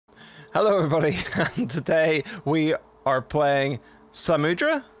Hello everybody, and today we are playing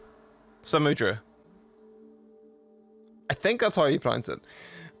Samudra? Samudra. I think that's how you pronounce it.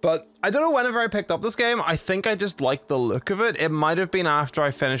 But I don't know whenever I picked up this game, I think I just liked the look of it. It might have been after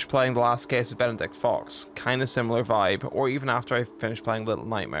I finished playing The Last Case of Benedict Fox. Kind of similar vibe, or even after I finished playing Little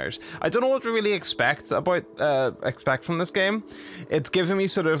Nightmares. I don't know what to really expect from this game. It's giving me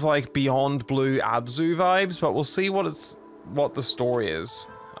sort of like Beyond Blue Abzu vibes, but we'll see what the story is.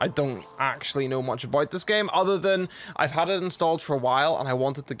 I don't actually know much about this game other than I've had it installed for a while and I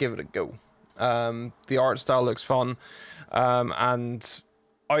wanted to give it a go. The art style looks fun, and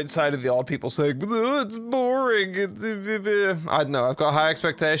outside of the odd people saying, it's boring, I don't know, I've got high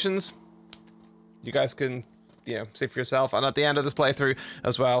expectations. You guys can, see for yourself. And at the end of this playthrough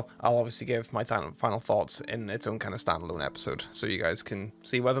as well, I'll obviously give my final thoughts in its own kind of standalone episode, so you guys can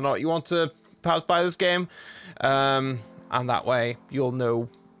see whether or not you want to perhaps buy this game. And that way you'll know.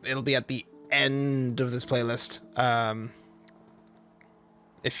 It'll be at the end of this playlist,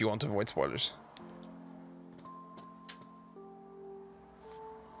 if you want to avoid spoilers.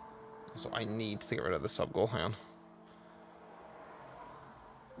 So I need to get rid of the sub goal. Hang on.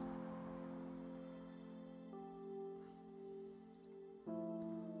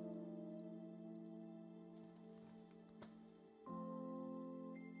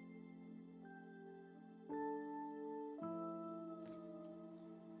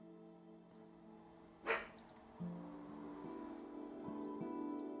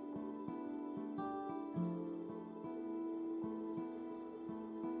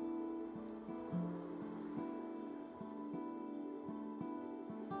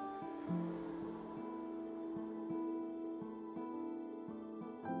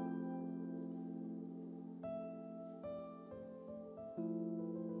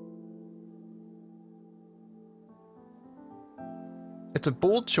 It's a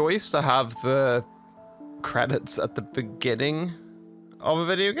bold choice to have the credits at the beginning of a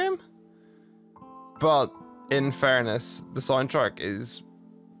video game, but in fairness, the soundtrack is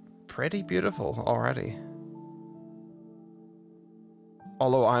pretty beautiful already.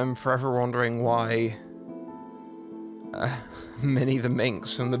 Although I'm forever wondering why Minnie the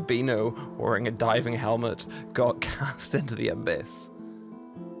Minx from the Beano wearing a diving helmet got cast into the abyss.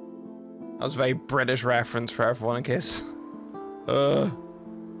 That was a very British reference for everyone in case... hang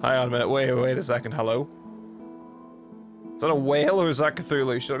on a minute, wait a second, hello? Is that a whale or is that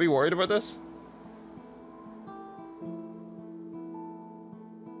Cthulhu? Should I be worried about this?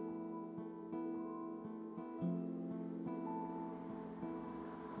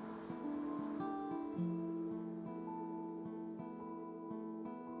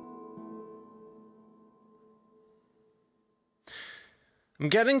 I'm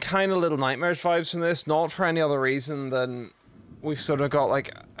getting kind of Little Nightmares vibes from this, not for any other reason than we've sort of got like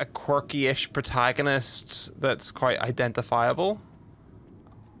a quirky-ish protagonist that's quite identifiable.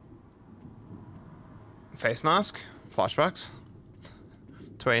 Face mask, flashbacks.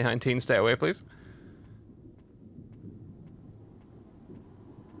 2019, stay away, please.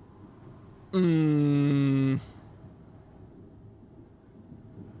 In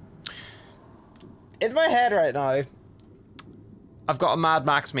my head right now, I've got a Mad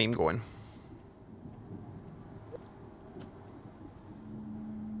Max meme going.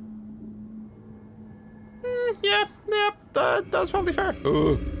 Yeah, that's probably fair.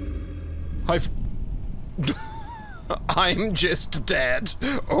 I'm just dead.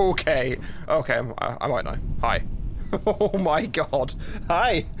 Okay, I'm out now. Hi. Oh my god.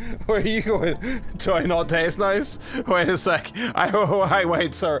 Hi. Where are you going? Do I not taste nice? Wait a sec.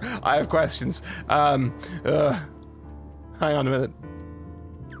 Wait, sir. I have questions. Hang on a minute.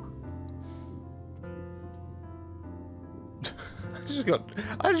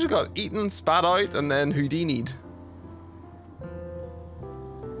 I just got eaten, spat out, and then Houdini'd.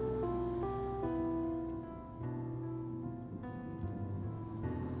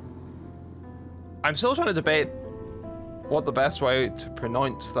 I'm still trying to debate what the best way to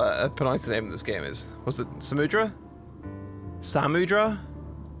pronounce the name of this game is. Was it Samudra? Samudra?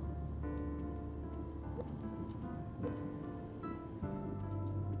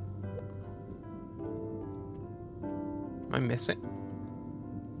 Am I missing?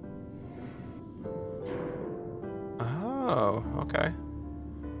 Oh, okay.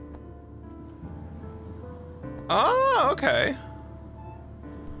 Oh, okay.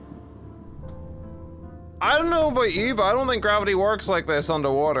 I don't know about you, but I don't think gravity works like this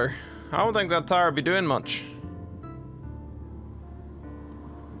underwater. I don't think that tower would be doing much.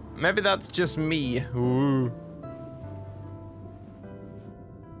 Maybe that's just me. Ooh.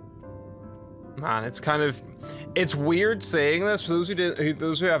 Man, it's kind of, it's weird saying this for those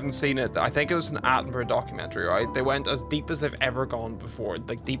who haven't seen it. I think it was an Attenborough documentary, right? They went as deep as they've ever gone before,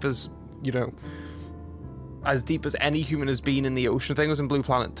 like deep as, you know, as deep as any human has been in the ocean. I think it was in Blue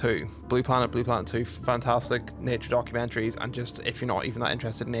Planet 2. Blue Planet 2, fantastic nature documentaries, and just, if you're not even that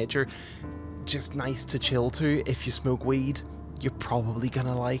interested in nature, just nice to chill to. If you smoke weed, you're probably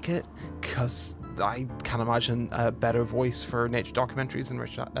gonna like it, because I can't imagine a better voice for nature documentaries than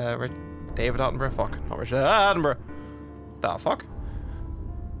David Attenborough. Fuck, not Richard Attenborough. The fuck?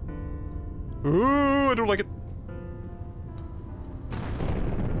 Ooh, I don't like it.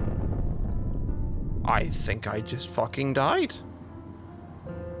 I think I just fucking died.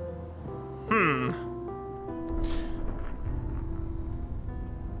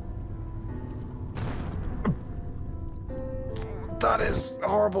 That is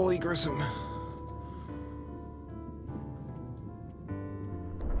horribly gruesome.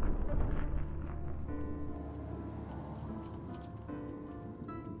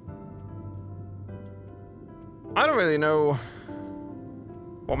 I don't really know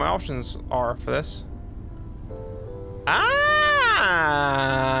what my options are for this. Ah!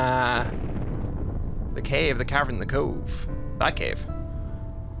 The cave, the cavern, the cove. That cave.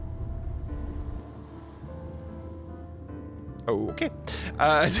 Okay.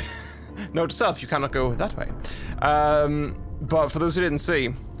 Note to self, you cannot go that way. But for those who didn't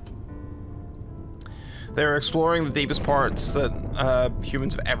see, they're exploring the deepest parts that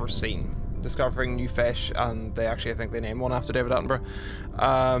humans have ever seen, discovering new fish, and they actually, I think they named one after David Attenborough.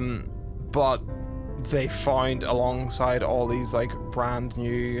 But they found alongside all these like brand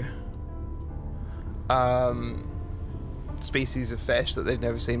new species of fish that they've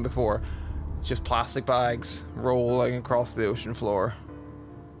never seen before. Just plastic bags rolling across the ocean floor.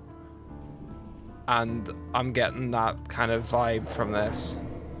 And I'm getting that kind of vibe from this.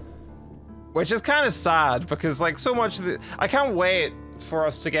 Which is kind of sad, because like so much of the... I can't wait for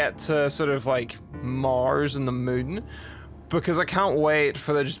us to get to sort of like Mars and the moon, because I can't wait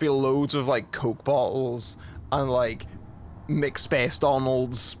for there just to be loads of like Coke bottles and like McSpace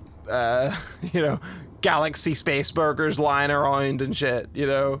Donald's, you know, Galaxy Space Burgers lying around and shit, you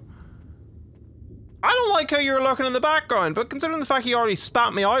know. I don't like how you're looking in the background, but considering the fact you already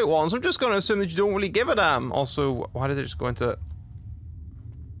spat me out once, I'm just going to assume that you don't really give a damn. Also, why did it just go into...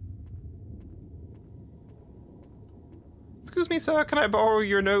 Excuse me, sir, can I borrow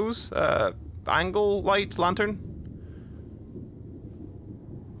your nose? Angle light lantern?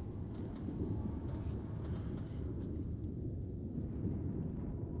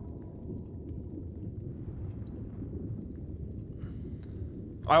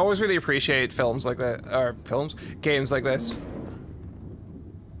 I always really appreciate films like that, or games like this.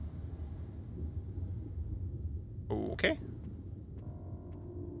 Okay.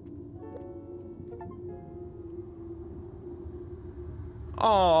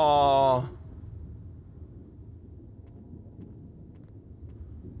 Aww.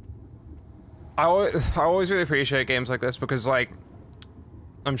 I always really appreciate games like this, because like,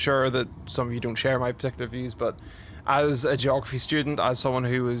 I'm sure that some of you don't share my particular views, but as a geography student, as someone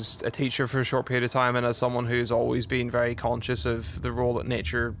who was a teacher for a short period of time, and as someone who's always been very conscious of the role that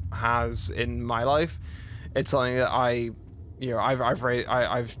nature has in my life, it's something that I've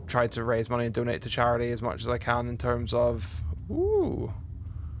tried to raise money and donate to charity as much as I can in terms of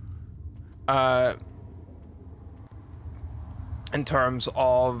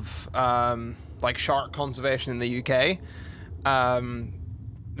like shark conservation in the UK.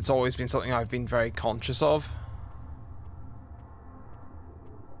 It's always been something I've been very conscious of.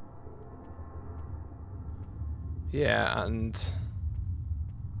 Yeah, and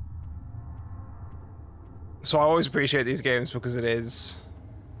so I always appreciate these games because it is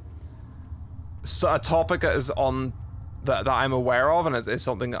a topic that is on that I'm aware of, and it's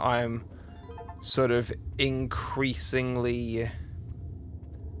something that I'm sort of increasingly...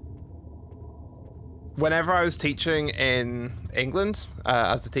 Whenever I was teaching in England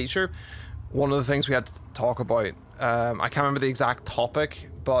as a teacher, one of the things we had to talk about, I can't remember the exact topic,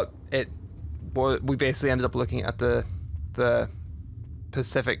 but we basically ended up looking at the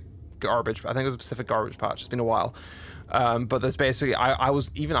Pacific garbage. I think it was a Pacific garbage patch. It's been a while, but there's basically I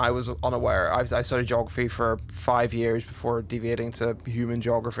was unaware. I studied geography for 5 years before deviating to human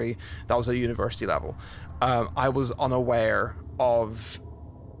geography. That was at university level. I was unaware of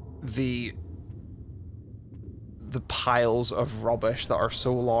the piles of rubbish that are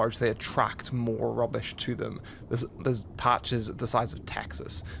so large they attract more rubbish to them. There's patches the size of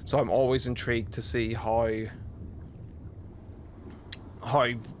Texas, so I'm always intrigued to see how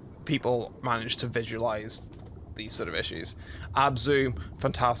people manage to visualize these sort of issues. Abzu,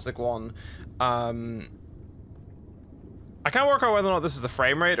 fantastic one. I can't work out whether or not this is the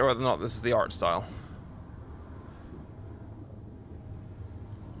frame rate or whether or not this is the art style.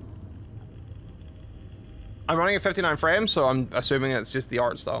 I'm running at 59 frames, so I'm assuming it's just the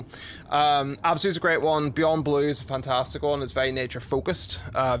art style. Absolute's a great one. Beyond Blue is a fantastic one. It's very nature focused.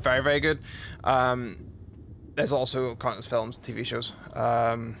 Very, very good. There's also countless films and TV shows.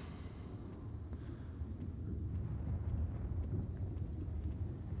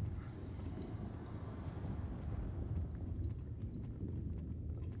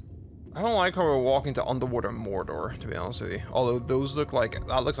 I don't like how we're walking to underwater Mordor, to be honest with you. Although those look like,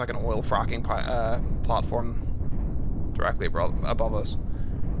 that looks like an oil fracking platform directly above us.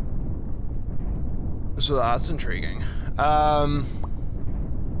 So that's intriguing.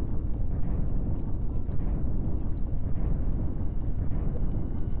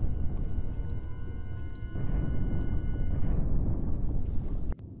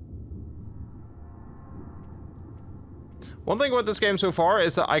 One thing about this game so far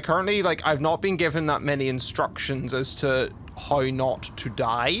is that I currently, like, I've not been given that many instructions as to how not to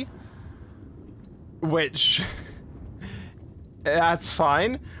die. Which, that's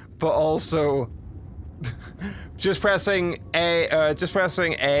fine, but also, just pressing A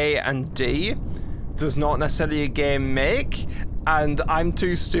and D does not necessarily a game make, and I'm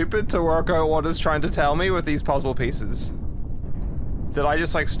too stupid to work out what it's trying to tell me with these puzzle pieces. Did I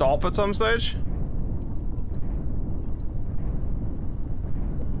just, like, stop at some stage?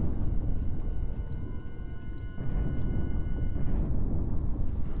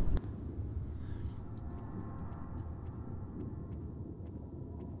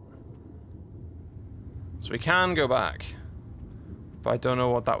 So we can go back, but I don't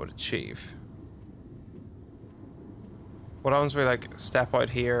know what that would achieve. What happens if we, like, step out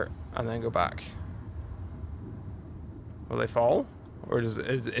here and then go back? Will they fall? Or is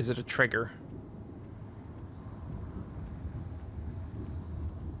it a trigger?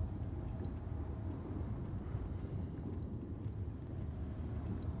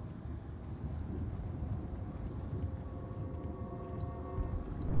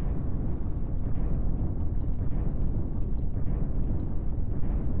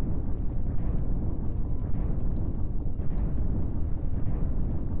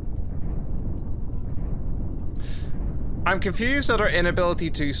 I'm confused at our inability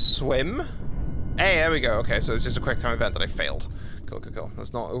to swim. Hey, there we go. Okay, so it's just a quick time event that I failed. Cool, cool, cool.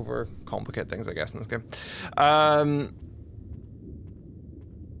 Let's not overcomplicate things, I guess, in this game. I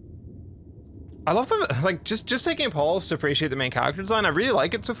love them, like, just taking a pause to appreciate the main character design. I really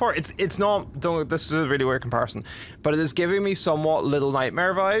like it so far. It's not, this is a really weird comparison, but it is giving me somewhat Little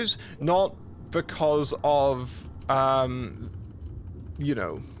Nightmare vibes, not because of, you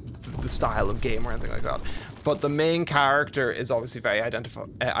know, the style of game or anything like that. But the main character is obviously very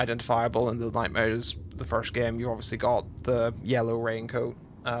identifiable, and the Nightmare is the first game. You obviously got the yellow raincoat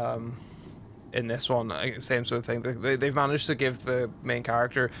in this one, same sort of thing. They've managed to give the main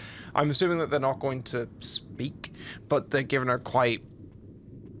character, I'm assuming that they're not going to speak, but they're giving her quite,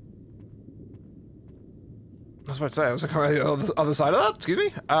 I was about to say, I was like, on the other side of that, excuse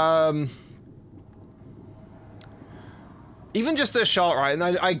me. Even just this shot, right, and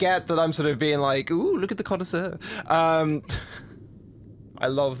I get that I'm sort of being like, ooh, look at the connoisseur. I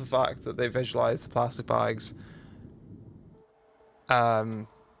love the fact that they visualized the plastic bags. A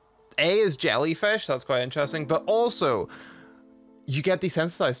is jellyfish, that's quite interesting, but also, you get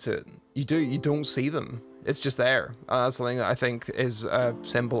desensitized to it. You don't see them. It's just there. That's something that I think is a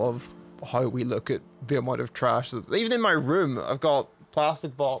symbol of how we look at the amount of trash. Even in my room, I've got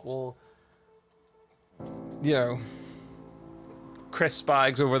plastic bottle, you know, crisp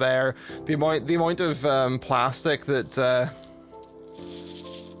bags over there. The amount of plastic that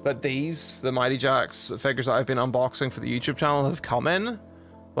the Mighty Jacks figures that I've been unboxing for the YouTube channel have come in,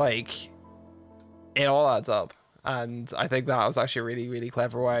 like, it all adds up. And I think that was actually a really, really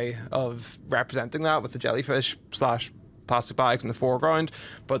clever way of representing that with the jellyfish slash plastic bags in the foreground,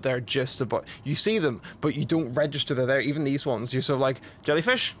 but they're just about, you see them, but you don't register they're there. Even these ones, you're sort of like,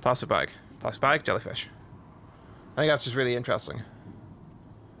 jellyfish, plastic bag, jellyfish. I think that's just really interesting.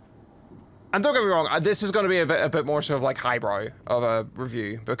 And don't get me wrong, this is going to be a bit more sort of like highbrow of a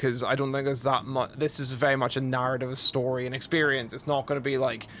review, because I don't think there's that much. This is very much a narrative, a story, an experience. It's not going to be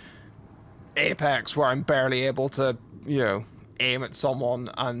like Apex, where I'm barely able to, you know, aim at someone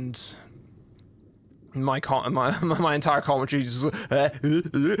and my entire commentary just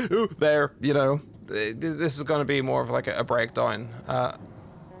there, you know. This is going to be more of like a breakdown.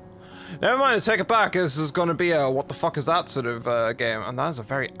 Never mind, take it back. This is going to be a what the fuck is that sort of game. And that is a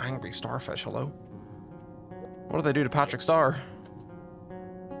very angry starfish, hello? What do they do to Patrick Star?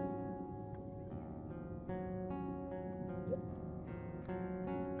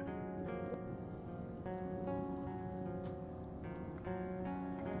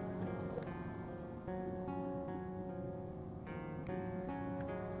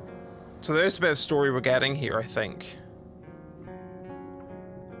 So there's a bit of story we're getting here, I think.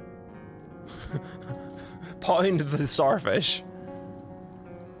 Pound the starfish.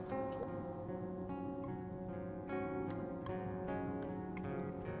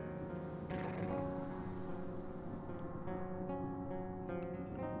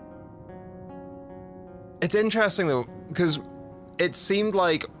 It's interesting though, because it seemed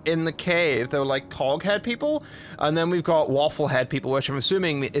like in the cave there were like coghead people, and then we've got waffle head people, which I'm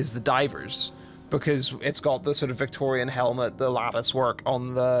assuming is the divers, because it's got the sort of Victorian helmet, the lattice work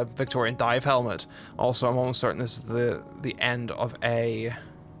on the Victorian dive helmet. Also, I'm almost certain this is the end of a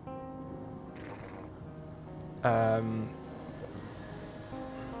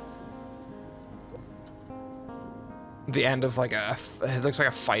the end of like it looks like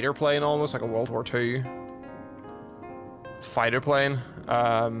a fighter plane, almost like a World War II fighter plane.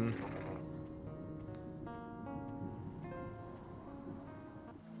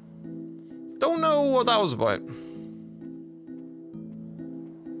 Don't know what that was about.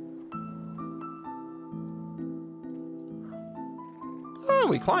 Oh,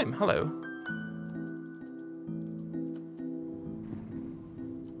 we climb. Hello.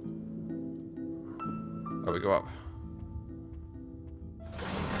 Oh, we go up.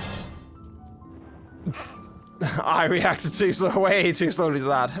 I reacted way too slowly to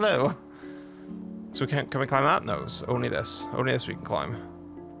that. Hello. So can we climb that? No, it's only this. Only this we can climb.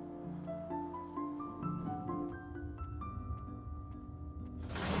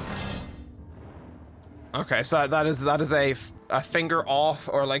 Okay, so that is a finger off,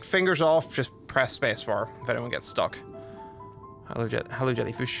 or like fingers off, just press spacebar if anyone gets stuck. Hello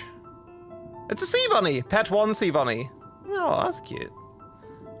jellyfish. It's a sea bunny! Pet 1 sea bunny. Oh, that's cute.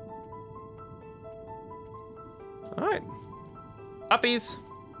 Alright. Uppies!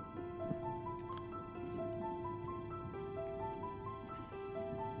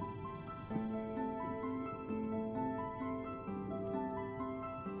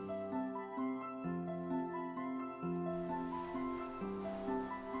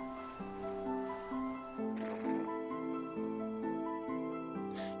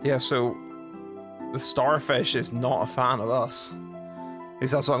 Yeah, so the starfish is not a fan of us. At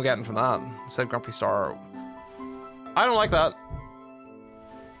least that's what I'm getting from that. It said Grumpy Star. I don't like that.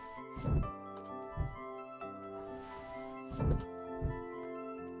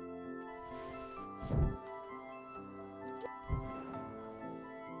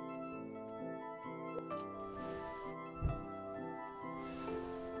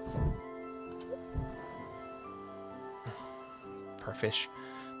 Per fish.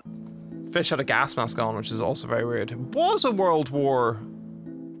 Fish had a gas mask on, which is also very weird. It was a World War.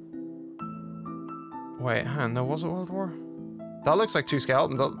 Wait, hang on, no, was it World War? That looks like two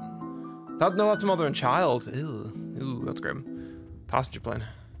skeletons. No, that's mother and child. Ew, ew, that's grim. Passenger plane.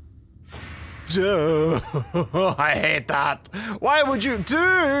 I hate that. Why would you do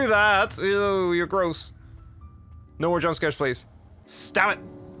that? Ew, you're gross. No more jump scares, please. Stop it.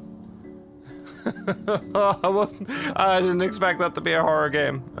 I didn't expect that to be a horror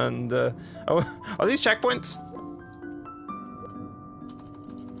game. And oh, are these checkpoints?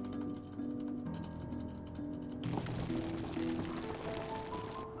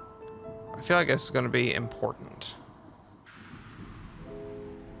 I feel like it's going to be important.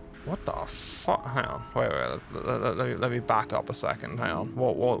 What the fuck? Hang on. Wait. Let me back up a second. Hang on.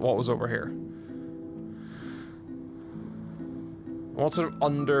 What was over here? What sort of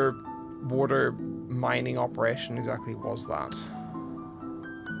underwater mining operation exactly was that?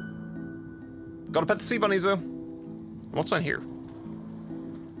 Gotta pet the sea bunnies though. What's down here?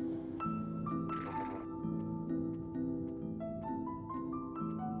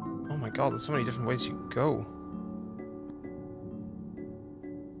 Oh my god, there's so many different ways you can go.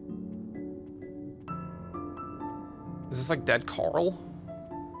 Is this like dead coral?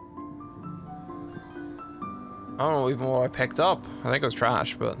 I don't know even what I picked up. I think it was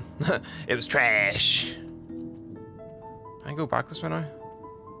trash, but it was trash. Can I go back this way now?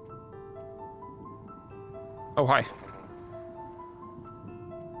 Oh, hi.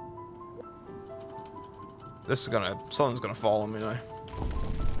 This is something's gonna fall on me now.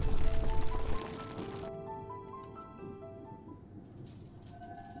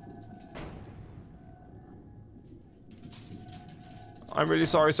 I'm really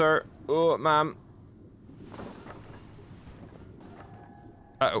sorry, sir. Oh, ma'am.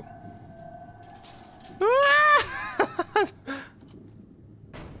 Uh-oh.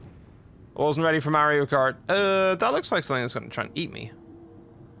 Wasn't ready for Mario Kart. That looks like something that's going to try and eat me.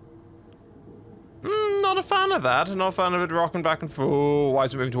 Not a fan of that. Not a fan of it rocking back and forth. Oh, why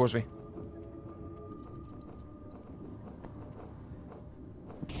is it moving towards me?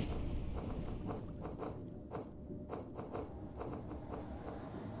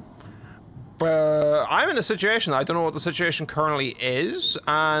 I'm in a situation. I don't know what the situation currently is,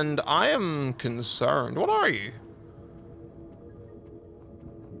 and I am concerned. What are you?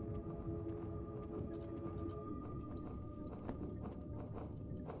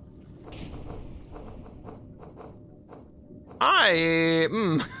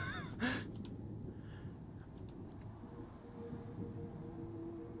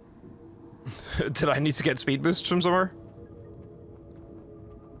 Did I need to get speed boosts from somewhere?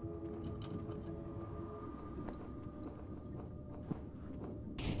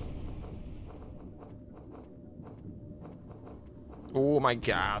 Oh my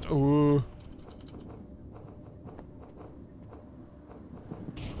god. Ooh.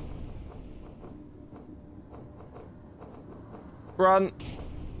 Run.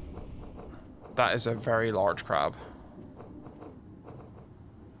 That is a very large crab.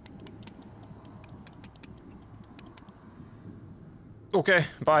 Okay,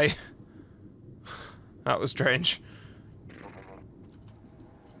 bye. That was strange.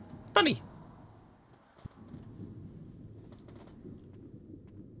 Bunny.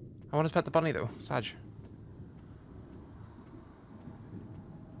 I want to pet the bunny though. Sag.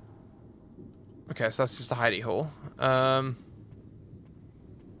 Okay, so that's just a hidey hole.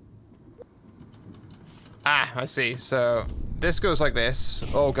 Ah, I see. So this goes like this.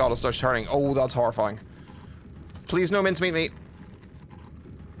 Oh god, it starts turning. Oh, that's horrifying. Please no mincemeat meat.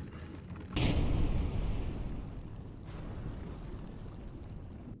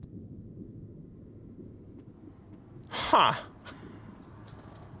 Huh.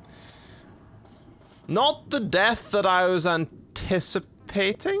 Not the death that I was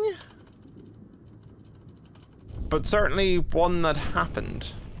anticipating, but certainly one that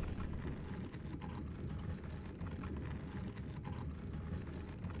happened.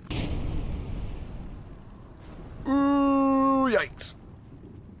 Ooh, yikes.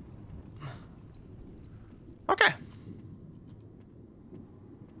 Okay.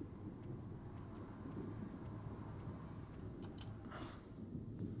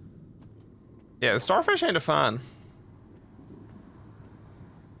 Yeah, the starfish ain't a fan.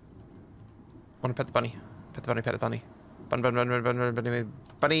 Wanna pet the bunny. Pet the bunny, pet the bunny.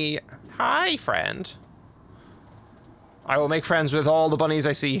 Bunny. Hi, friend. I will make friends with all the bunnies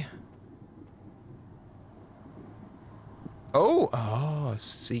I see. Oh,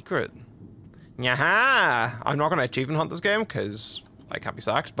 secret. Nyaha! I'm not gonna achievement hunt this game, because I can't be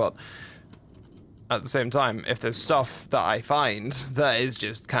sacked, but at the same time, if there's stuff that I find that is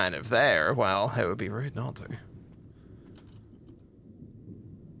just kind of there, well, it would be rude not to.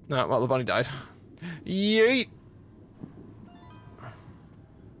 No, well, the bunny died. Yeet!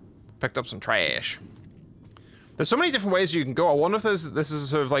 Picked up some trash. There's so many different ways you can go. I wonder if this is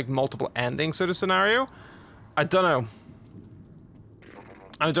sort of like multiple ending sort of scenario. I don't know.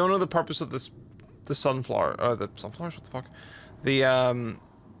 I don't know the purpose of this, the sunflower, the sunflowers, what the fuck? The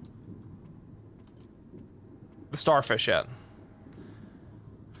starfish yet.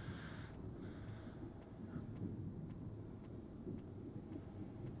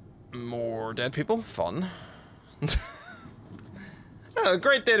 More dead people, fun. Oh,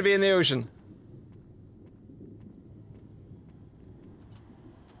 great day to be in the ocean.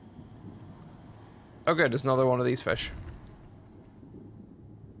 Okay, there's another one of these fish.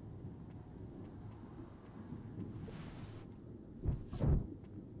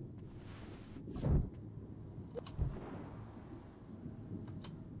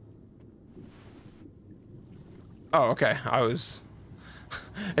 Oh, okay. I was...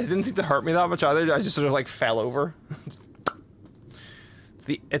 It didn't seem to hurt me that much either. I just sort of like fell over.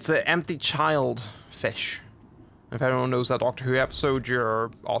 It's an empty child fish. If anyone knows that Doctor Who episode,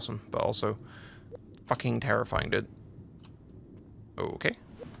 you're awesome, but also fucking terrifying, dude. Okay.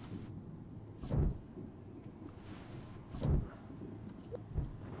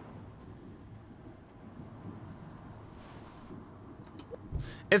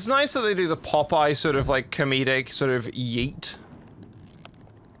 It's nice that they do the Popeye sort of like comedic sort of yeet.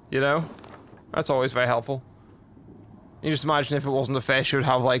 You know? That's always very helpful. You just imagine if it wasn't a fish, it would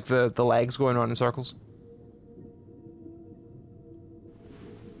have like the legs going around in circles.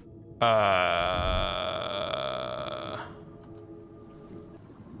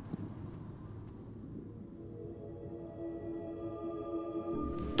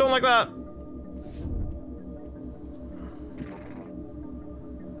 Don't like that.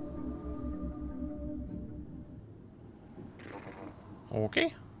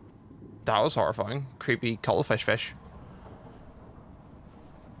 Okay. That was horrifying. Creepy cuttlefish fish.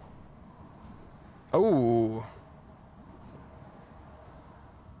 Oh.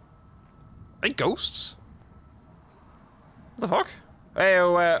 Are they ghosts? What the fuck? Hey,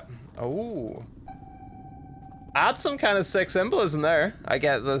 oh. Add some kind of sick symbolism there. I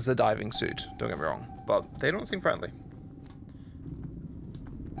get there's a diving suit, don't get me wrong, but they don't seem friendly.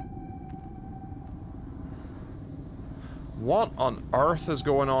 What on earth is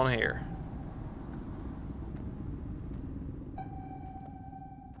going on here?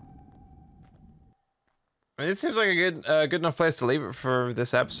 I mean, this seems like a good enough place to leave it for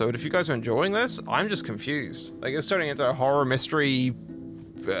this episode. If you guys are enjoying this, I'm just confused. Like, it's turning into a horror mystery.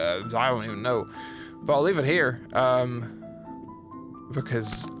 I don't even know, but I'll leave it here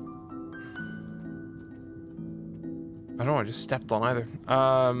because I don't know. I just stepped on either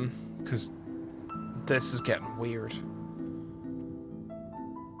because this is getting weird.